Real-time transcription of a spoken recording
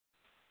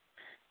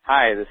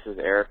Hi, this is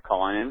Eric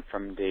calling in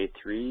from day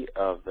 3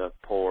 of the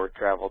Polar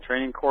Travel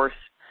Training course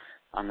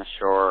on the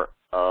shore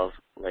of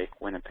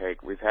Lake Winnipeg.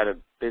 We've had a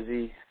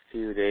busy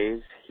few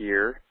days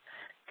here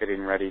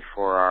getting ready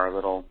for our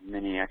little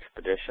mini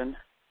expedition.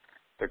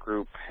 The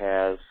group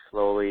has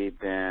slowly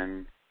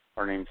been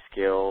learning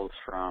skills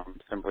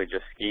from simply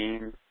just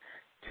skiing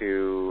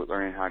to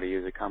learning how to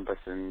use a compass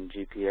and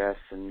GPS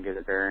and get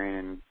a bearing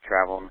and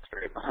travel in a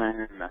straight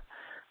line in the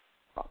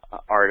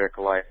Arctic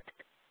life,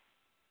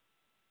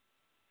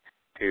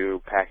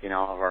 to packing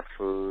all of our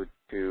food,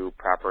 to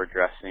proper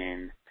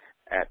dressing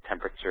at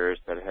temperatures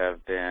that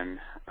have been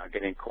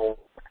getting cold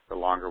the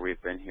longer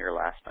we've been here.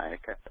 Last night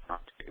it got down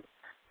to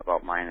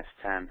about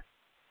 -10.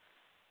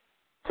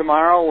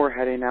 Tomorrow we're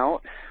heading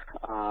out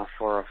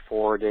for a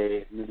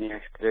 4-day mini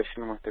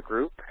expedition with the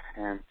group,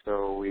 and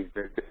so we've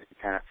been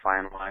kind of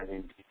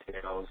finalizing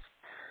details,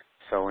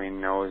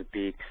 sewing nose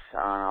beaks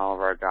on all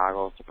of our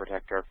goggles to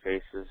protect our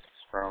faces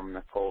from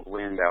the cold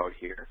wind out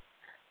here.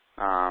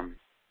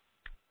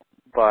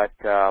 But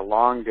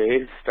long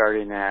days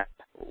starting at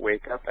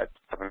wake up at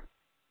 7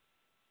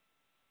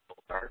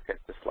 dark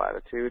at this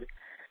latitude,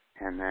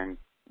 and then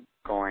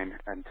going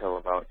until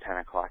about 10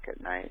 o'clock at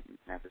night,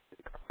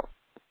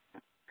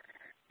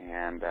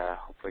 and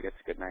hopefully gets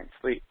a good night's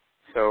sleep.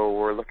 So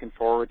we're looking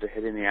forward to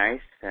hitting the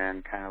ice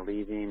and kind of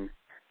leaving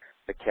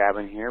the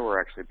cabin here.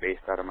 We're actually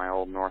based out of my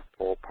old North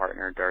Pole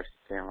partner, Darcy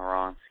St.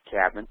 Laurent's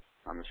cabin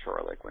on the shore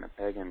of Lake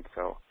Winnipeg, and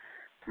so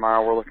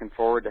tomorrow we're looking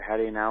forward to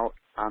heading out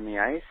on the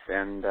ice,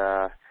 and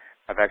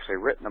I've actually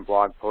written a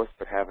blog post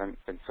but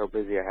haven't been so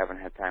busy I haven't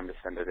had time to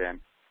send it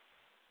in.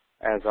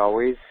 As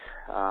always,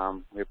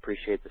 we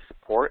appreciate the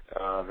support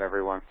of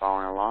everyone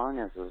following along,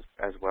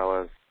 as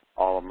well as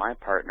all of my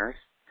partners.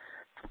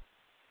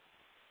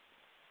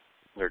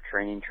 Their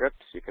training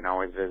trips, you can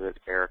always visit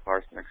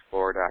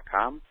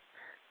ericlarsonexplorer.com.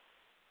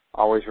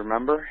 Always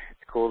remember,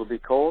 it's cool to be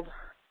cold,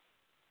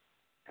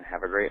 and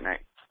have a great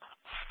night.